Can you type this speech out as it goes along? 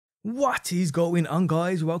What is going on,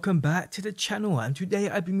 guys? Welcome back to the channel, and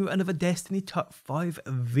today I bring you another Destiny top 5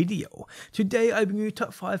 video. Today I bring you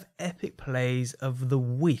top 5 epic plays of the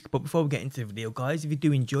week. But before we get into the video, guys, if you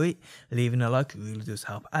do enjoy it, leaving a like really does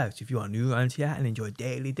help out. If you are new around here and enjoy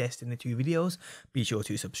daily Destiny 2 videos, be sure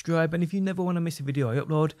to subscribe, and if you never want to miss a video I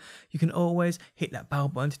upload, you can always hit that bell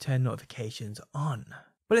button to turn notifications on.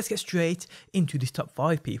 But let's get straight into this top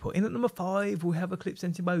 5, people. In at number 5, we have a clip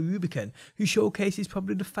sent in by Rubicon, who showcases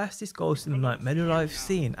probably the fastest Ghost in the Night medal I've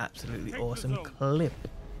seen. Absolutely awesome clip.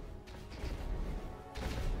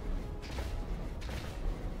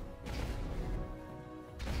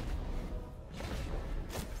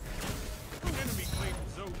 Enemy claimed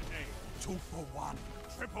Zone A. 2 for 1.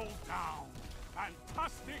 Triple down.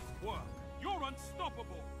 Fantastic work. You're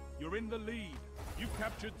unstoppable. You're in the lead. You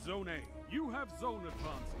captured Zone A. You have zone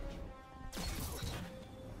advantage.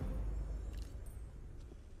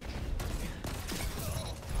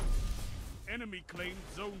 Enemy claimed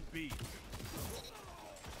Zone B.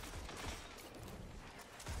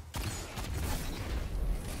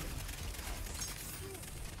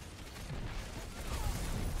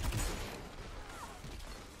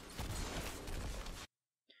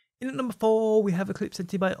 In at number 4, we have a clip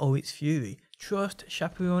sent in by Oh It's Fury. Trust,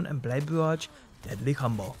 Chaperone and Blade Barrage, deadly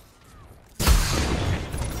combo. 2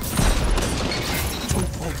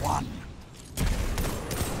 for 1.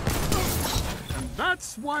 And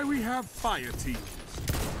that's why we have fire teams.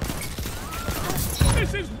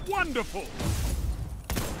 This is wonderful!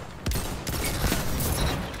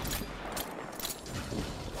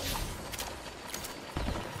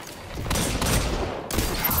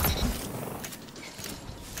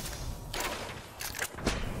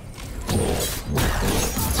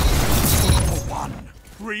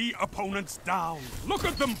 Three opponents down. Look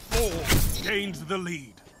at them fall. Gained the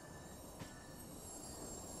lead.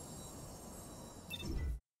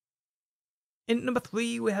 In at number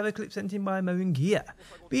 3, we have a clip sent in by Maringia.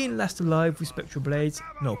 Being last alive with Spectral Blades,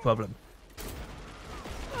 no problem.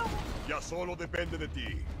 Ya solo depende de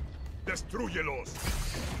ti. Destrúyelos.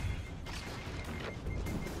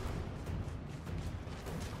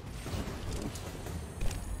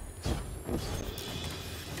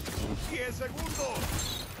 10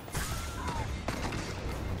 segundos.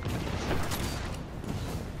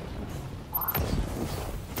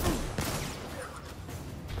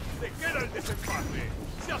 Te queda el desempate.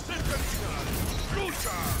 Se acerca el final.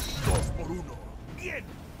 ¡Lucha! 2 por 1. Bien.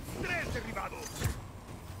 3 derribados.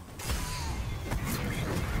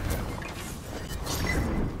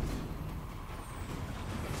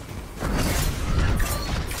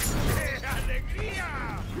 ¡Qué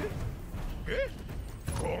alegría! ¿Qué?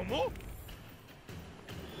 ¿Cómo?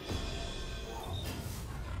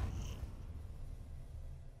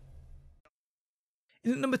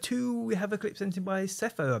 In at number 2, we have a clip sent in by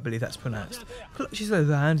Cepho, I believe that's pronounced. Clutches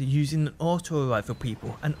around using an auto rifle,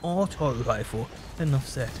 people. An auto rifle. Enough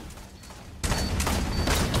said.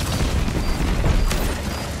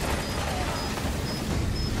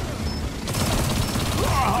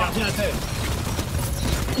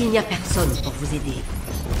 Il n'y a personne pour vous aider.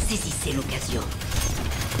 Saisissez l'occasion.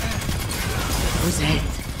 Vous êtes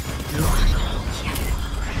l'ouragan qui a.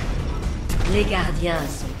 Les gardiens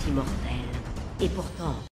sont immortels. Et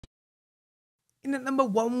pourtant... In at number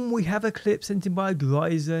 1, we have a clip sent in by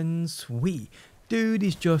Gryzen Sweet. Dude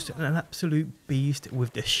is just an absolute beast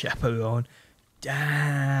with the chaperone.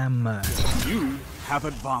 Damn. You have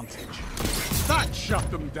advantage. That shut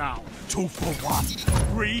them down. 2 for 1.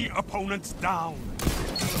 3 opponents down.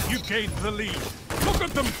 You gained the lead. Look at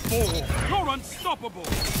them fall. You're unstoppable.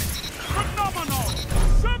 Phenomenal.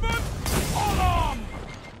 7 all on.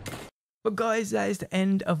 But guys, that is the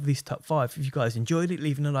end of this top 5. If you guys enjoyed it,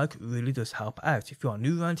 leaving a like really does help out. If you are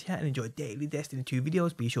new around here and enjoy daily Destiny 2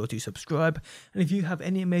 videos, be sure to subscribe. And if you have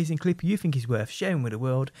any amazing clip you think is worth sharing with the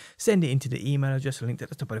world, send it into the email address linked at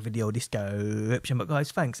the top of the video description. But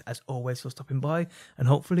guys, thanks as always for stopping by, and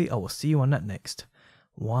hopefully I will see you on that next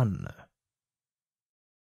one.